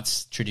 the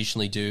Knights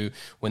traditionally do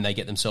when they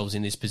get themselves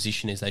in this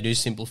position is they do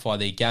simplify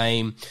their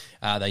game.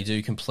 They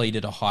do complete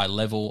at a high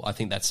level. I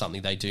think that's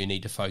something they do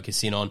need to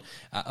focus in on.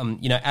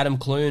 Adam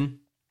Clune,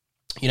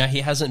 he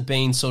hasn't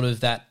been sort of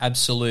that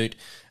absolute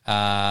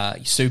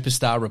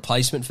superstar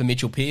replacement for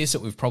Mitchell Pearce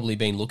that we've probably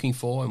been looking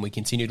for and we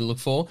continue to look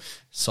for.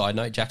 Side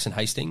note, Jackson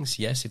Hastings,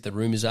 yes, if the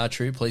rumours are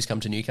true, please come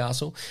to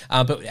Newcastle.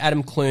 But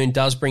Adam Clune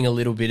does bring a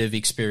little bit of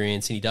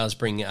experience, and he does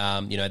bring,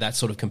 that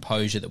sort of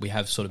composure that we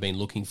have sort of been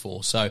looking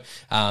for. So,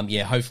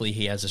 hopefully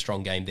he has a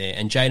strong game there.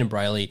 And Jaden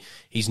Brayley,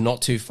 he's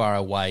not too far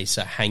away,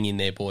 so hang in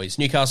there, boys.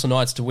 Newcastle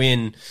Knights to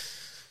win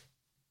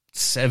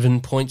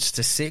 7 points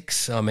to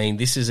 6. I mean,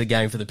 this is a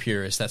game for the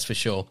purists, that's for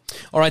sure.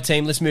 All right,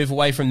 team, let's move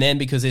away from them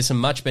because there's some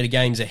much better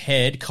games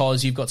ahead.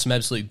 Cos, you've got some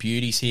absolute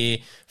beauties here.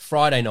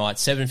 Friday night,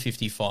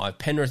 7:55,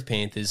 Penrith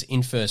Panthers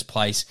in first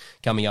place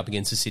coming up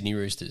against the Sydney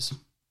Roosters.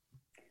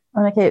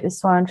 I'm going to keep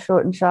this one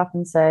short and sharp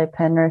and say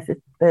Penrith,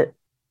 but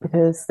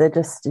because they're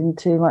just in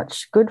too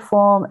much good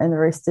form and the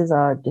Roosters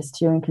are just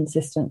too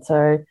inconsistent.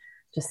 So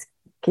just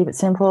keep it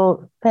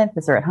simple.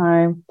 Panthers are at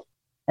home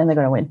and they're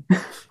going to win.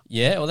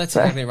 Yeah, well, that's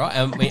exactly right.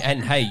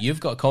 And hey, you've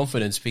got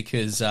confidence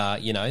because,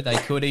 they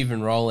could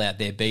even roll out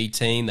their B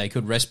team. They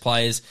could rest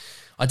players.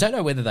 I don't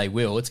know whether they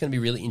will. It's going to be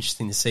really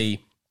interesting to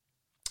see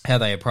how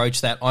they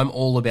approach that. I'm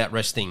all about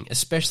resting,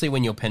 especially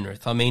when you're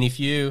Penrith. I mean, if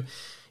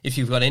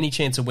you've got any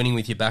chance of winning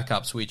with your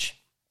backups, which,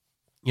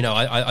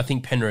 I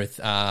think Penrith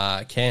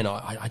can.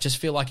 I just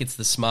feel like it's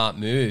the smart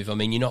move. I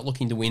mean, you're not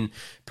looking to win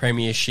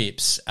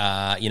premierships,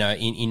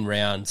 in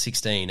round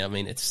 16. I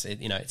mean, it's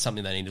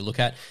something they need to look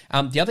at.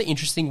 The other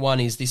interesting one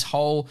is this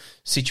whole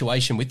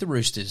situation with the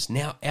Roosters.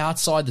 Now,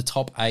 outside the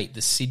top 8,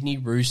 the Sydney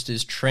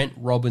Roosters, Trent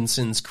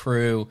Robinson's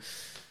crew,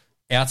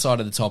 outside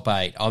of the top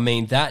 8. I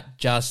mean, that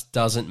just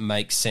doesn't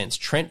make sense.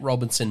 Trent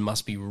Robinson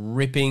must be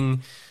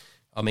ripping.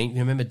 I mean,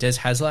 remember Des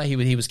Hasler?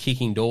 He was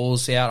kicking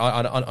doors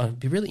out. I'd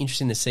be really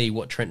interesting to see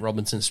what Trent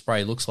Robinson's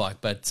spray looks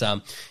like. But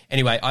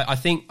anyway, I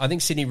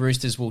think Sydney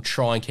Roosters will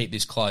try and keep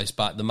this close,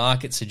 but the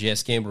market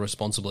suggests gamble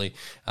responsibly.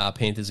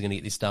 Panthers are going to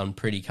get this done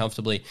pretty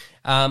comfortably.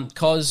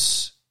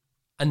 Cos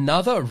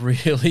another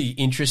really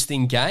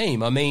interesting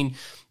game. I mean,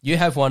 you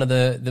have one of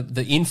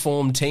the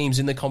informed teams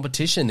in the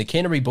competition, the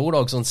Canterbury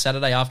Bulldogs on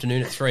Saturday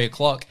afternoon at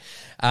 3:00.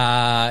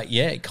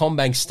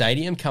 CommBank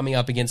Stadium coming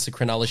up against the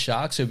Cronulla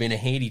Sharks, who have been a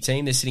handy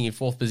team. They're sitting in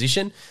 4th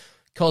position.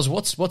 Cos,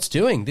 what's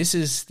doing? This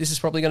is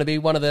probably going to be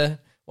one of the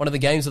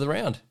games of the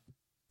round.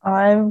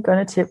 I'm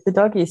going to tip the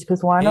Doggies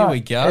because why not? Here we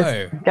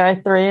go. Let's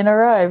go 3 in a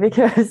row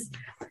because,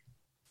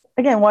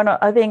 again, why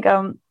not? I think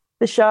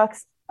the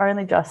Sharks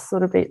only just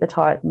sort of beat the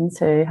Titans,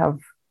 who have,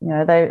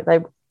 they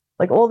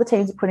like all the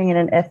teams are putting in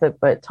an effort,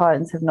 but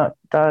Titans have not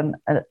done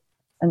an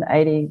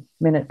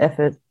 80-minute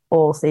effort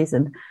all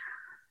season.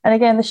 And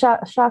again, the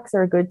Sharks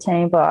are a good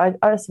team, but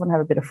I just want to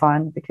have a bit of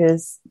fun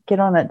because get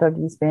on that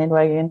Doggies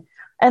bandwagon.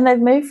 And they've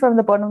moved from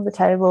the bottom of the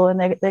table and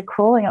they're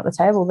crawling up the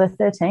table. They're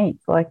 13th,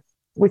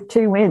 with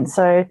 2 wins.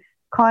 So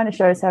kind of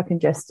shows how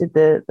congested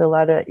the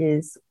ladder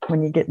is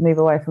when you move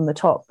away from the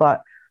top.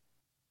 But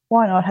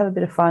why not have a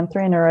bit of fun?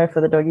 3 in a row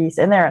for the Doggies.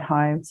 And they're at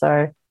home.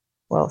 So,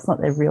 well, it's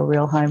not their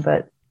real home,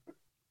 but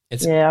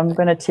I'm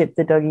going to tip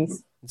the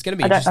Doggies. It's going to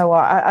be. I don't know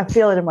why. I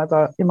feel it in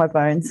my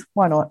bones.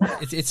 Why not?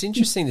 It's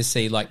interesting to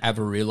see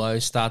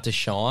Averillo start to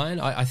shine.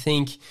 I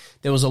think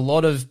there was a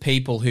lot of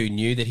people who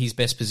knew that his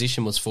best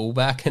position was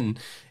fullback, and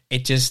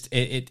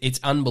it's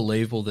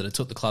unbelievable that it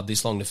took the club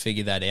this long to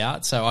figure that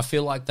out. So I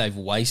feel like they've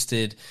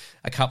wasted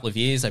a couple of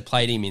years. They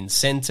played him in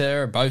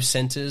centre, both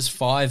centres,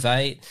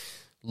 5'8",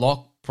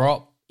 lock,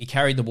 prop. He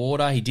carried the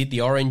water. He did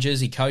the Oranges.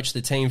 He coached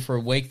the team for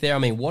a week there. I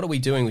mean, what are we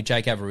doing with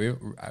Jake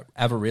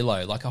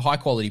Averillo? Like a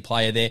high-quality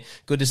player there.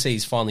 Good to see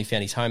he's finally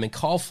found his home. And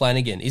Kyle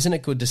Flanagan, isn't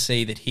it good to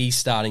see that he's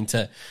starting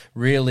to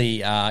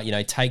really,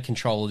 take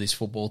control of this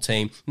football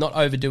team, not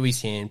overdo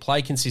his hand,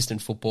 play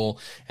consistent football.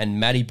 And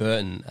Matty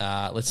Burton,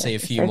 let's see a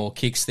few more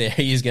kicks there.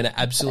 He is going to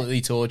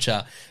absolutely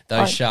torture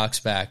those Sharks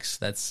backs.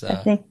 That's. I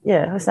think,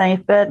 I was saying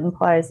if Burton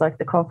plays like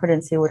the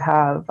confidence he would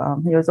have,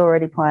 he was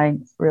already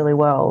playing really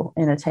well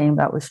in a team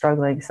that was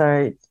struggling.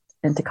 So,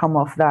 and to come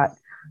off that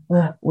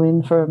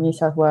win from New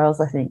South Wales,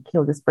 I think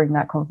he'll just bring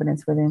that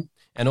confidence with him.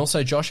 And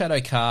also Josh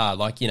Adokar,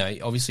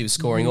 obviously was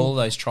scoring all of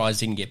those tries,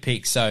 didn't get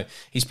picked. So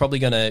he's probably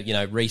going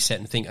to, reset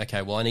and think,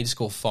 okay, well, I need to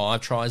score 5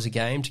 tries a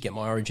game to get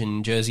my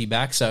Origin jersey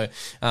back. So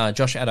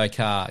Josh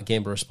Adokar,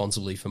 gamble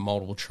responsibly for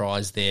multiple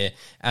tries there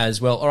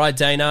as well. All right,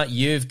 Dana,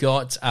 you've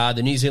got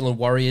the New Zealand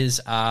Warriors.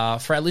 For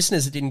our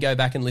listeners that didn't go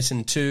back and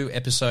listen to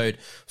episode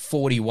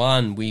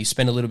 41, we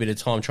spent a little bit of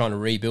time trying to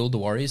rebuild the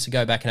Warriors. So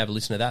go back and have a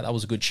listen to that. That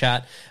was a good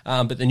chat.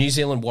 But the New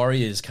Zealand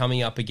Warriors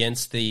coming up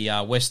against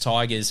the West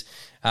Tigers.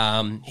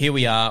 Here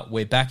we are.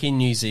 We're back in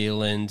New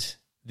Zealand.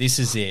 This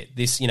is it.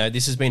 This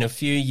has been a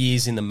few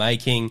years in the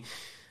making.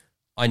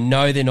 I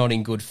know they're not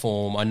in good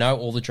form. I know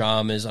all the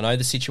dramas. I know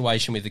the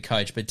situation with the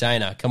coach. But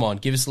Dana, come on,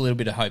 give us a little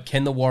bit of hope.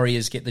 Can the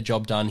Warriors get the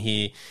job done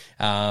here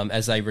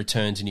as they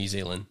return to New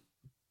Zealand?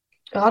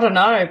 I don't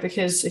know,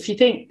 because if you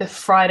think the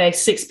Friday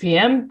 6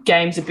 p.m.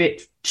 game's a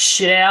bit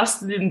shit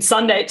house and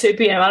Sunday at 2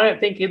 p.m., I don't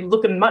think you're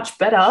looking much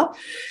better.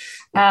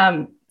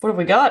 What have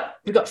we got?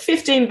 We've got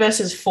 15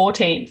 versus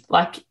 14.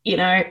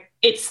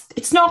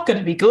 It's not going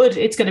to be good.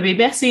 It's going to be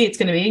messy. It's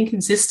going to be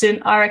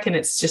inconsistent. I reckon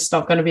it's just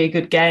not going to be a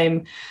good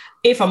game,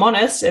 if I'm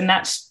honest, and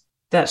that's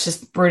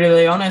just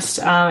brutally honest.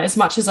 As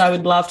much as I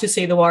would love to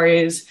see the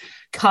Warriors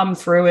come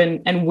through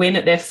and win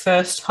at their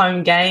first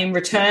home game,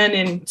 return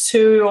in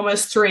 2,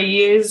 almost 3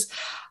 years,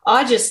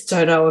 I just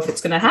don't know if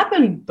it's going to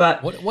happen.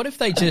 But what if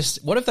they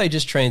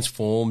just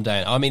transform,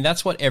 Dan? I mean,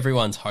 that's what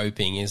everyone's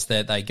hoping, is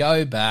that they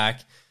go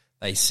back,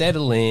 they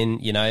settle in,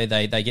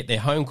 they get their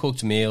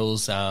home-cooked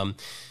meals,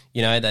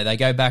 they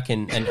go back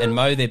and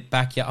mow their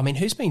backyard. I mean,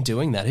 who's been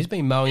doing that? Who's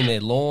been mowing their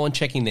lawn,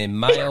 checking their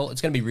mail?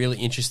 It's going to be really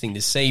interesting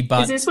to see.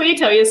 But is this what you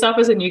tell yourself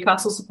as a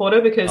Newcastle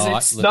supporter? Because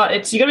you got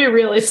to be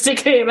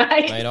realistic here,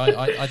 mate. Mate,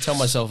 I tell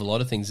myself a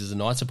lot of things as a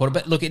Knight supporter.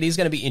 But look, it is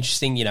going to be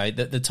interesting.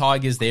 The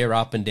Tigers, they're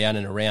up and down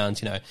and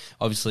around.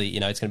 Obviously,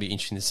 it's going to be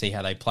interesting to see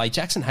how they play.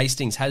 Jackson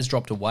Hastings has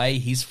dropped away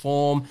his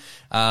form.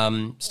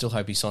 Still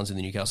hope he signs in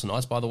the Newcastle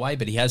Knights, by the way.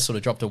 But he has sort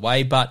of dropped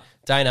away. But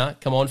Dana,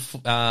 come on.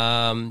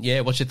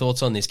 What's your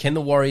thoughts on this? Can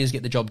the Warriors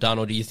get the job done,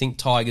 or do you think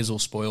Tigers will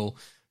spoil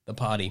the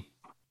party?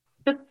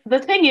 The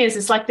thing is,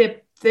 it's like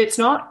it's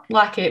not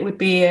like it would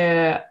be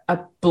a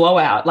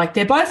blowout. Like,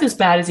 they're both as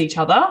bad as each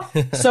other.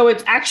 So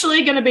it's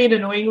actually going to be an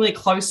annoyingly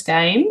close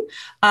game.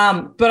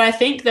 But I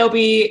think there'll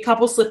be a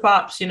couple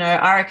slip-ups.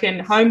 I reckon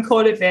home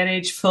court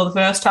advantage for the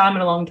first time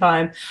in a long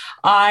time.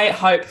 I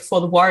hope,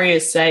 for the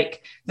Warriors'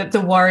 sake, that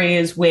the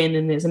Warriors win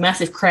and there's a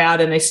massive crowd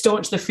and they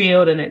staunch the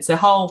field and it's a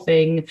whole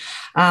thing.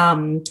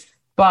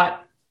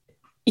 But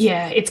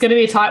yeah, it's going to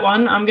be a tight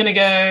one. I'm going to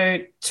go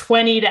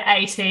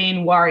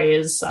 20-18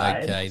 Warriors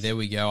side. Okay, there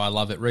we go. I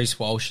love it. Reece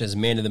Walsh as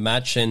man of the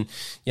match. And,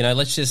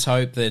 let's just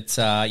hope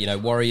that,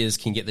 Warriors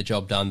can get the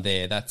job done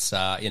there. That's,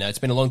 it's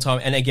been a long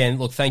time. And again,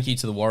 look, thank you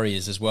to the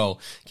Warriors as well,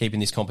 keeping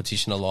this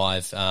competition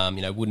alive.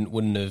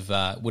 Wouldn't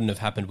have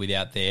happened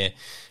without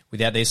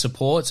their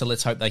support. So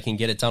let's hope they can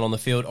get it done on the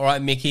field. All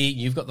right, Mickey,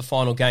 you've got the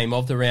final game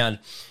of the round.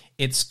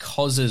 It's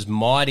Coz's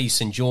mighty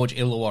St. George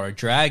Illawarra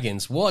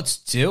Dragons. What's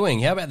doing?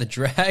 How about the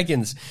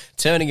Dragons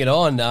turning it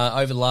on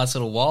over the last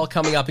little while,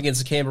 coming up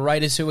against the Canberra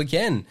Raiders, who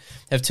again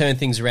have turned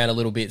things around a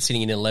little bit,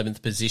 sitting in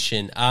 11th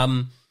position.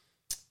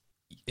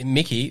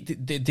 Mickey,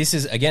 this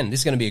is going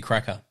to be a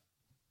cracker.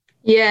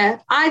 Yeah,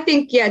 I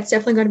think, it's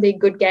definitely going to be a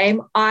good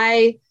game.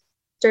 I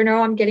don't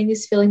know, I'm getting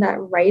this feeling that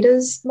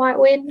Raiders might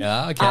win.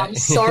 Yeah, okay.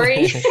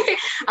 Sorry.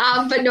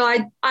 But no,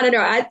 I don't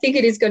know. I think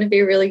it is going to be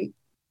a really,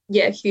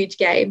 huge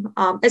game,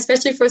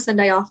 especially for a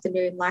Sunday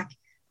afternoon. Like,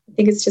 I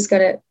think it's just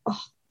going to,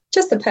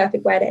 just the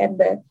perfect way to end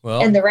the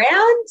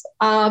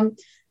round.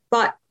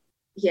 But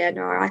yeah,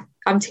 no,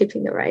 I'm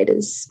tipping the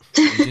Raiders.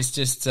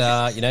 just so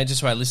our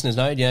listeners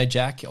know,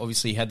 Jack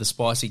obviously had the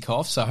spicy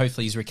cough, so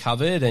hopefully he's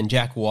recovered, and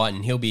Jack White,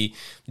 and he'll be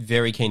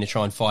very keen to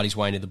try and fight his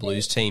way into the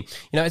Blues team.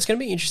 It's going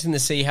to be interesting to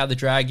see how the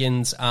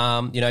Dragons,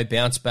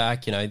 bounce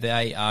back.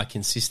 They are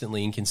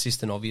consistently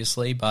inconsistent,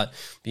 obviously, but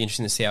be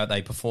interesting to see how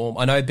they perform.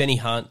 I know Benny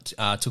Hunt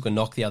took a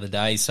knock the other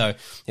day, so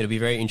it'll be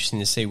very interesting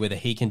to see whether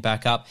he can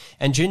back up.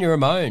 And Junior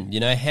Ramon,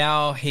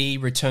 how he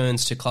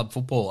returns to club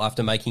football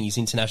after making his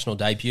international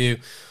debut.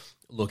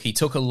 Look, he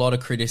took a lot of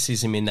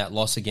criticism in that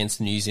loss against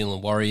the New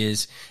Zealand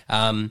Warriors.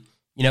 One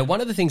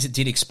of the things it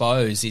did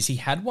expose is he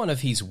had one of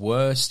his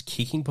worst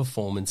kicking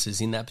performances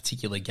in that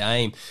particular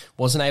game.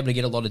 Wasn't able to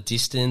get a lot of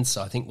distance.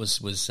 I think was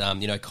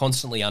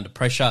constantly under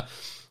pressure.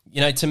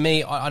 To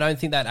me, I don't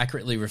think that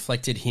accurately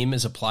reflected him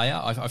as a player.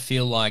 I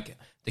feel like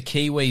the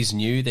Kiwis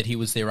knew that he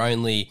was their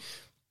only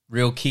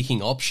real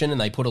kicking option, and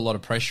they put a lot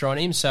of pressure on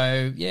him.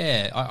 So,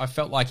 yeah, I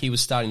felt like he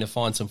was starting to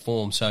find some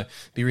form. So,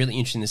 it'd be really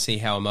interesting to see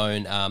how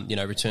Amon,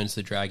 returns to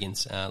the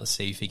Dragons. Let's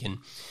see if he can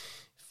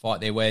fight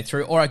their way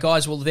through. All right,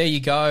 guys, well, there you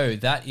go.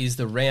 That is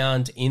the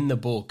round in the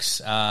books.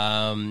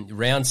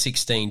 Round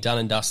 16, done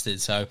and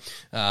dusted. So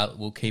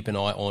we'll keep an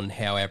eye on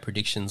how our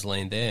predictions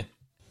land there.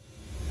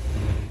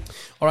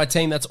 All right,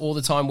 team, that's all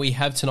the time we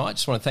have tonight.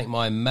 Just want to thank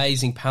my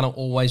amazing panel,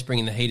 always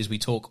bringing the heat as we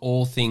talk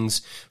all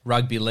things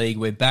rugby league.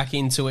 We're back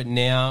into it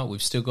now.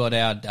 We've still got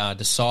our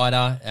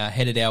decider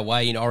headed our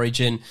way in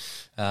Origin.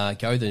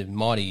 Go the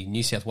mighty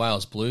New South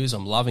Wales Blues.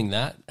 I'm loving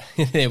that.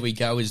 There we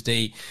go, as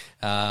D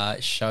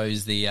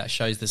shows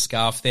the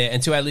scarf there.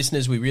 And to our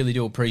listeners, we really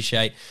do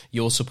appreciate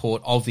your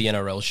support of the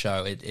NRL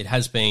show. It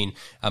has been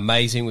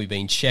amazing. We've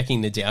been checking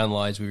the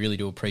downloads. We really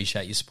do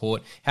appreciate your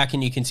support. How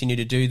can you continue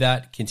to do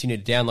that? Continue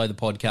to download the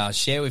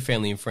podcast, share with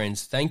family and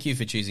friends. Thank you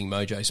for choosing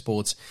Mojo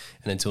Sports.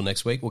 And until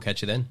next week, we'll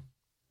catch you then.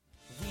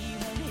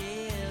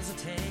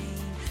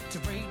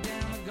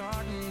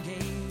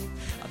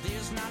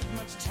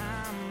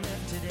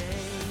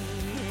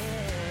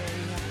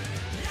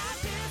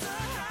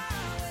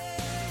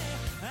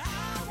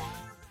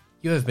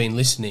 You have been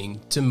listening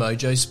to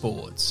Mojo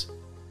Sports.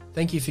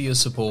 Thank you for your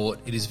support.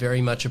 It is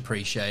very much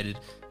appreciated.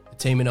 The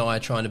team and I are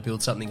trying to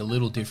build something a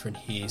little different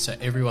here, so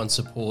everyone's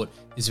support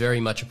is very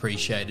much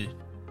appreciated.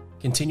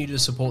 Continue to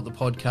support the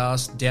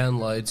podcast,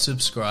 download,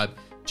 subscribe,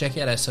 check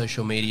out our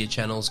social media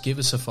channels, give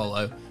us a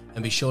follow,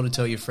 and be sure to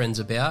tell your friends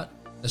about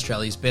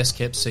Australia's best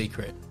kept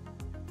secret.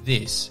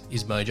 This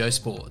is Mojo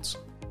Sports.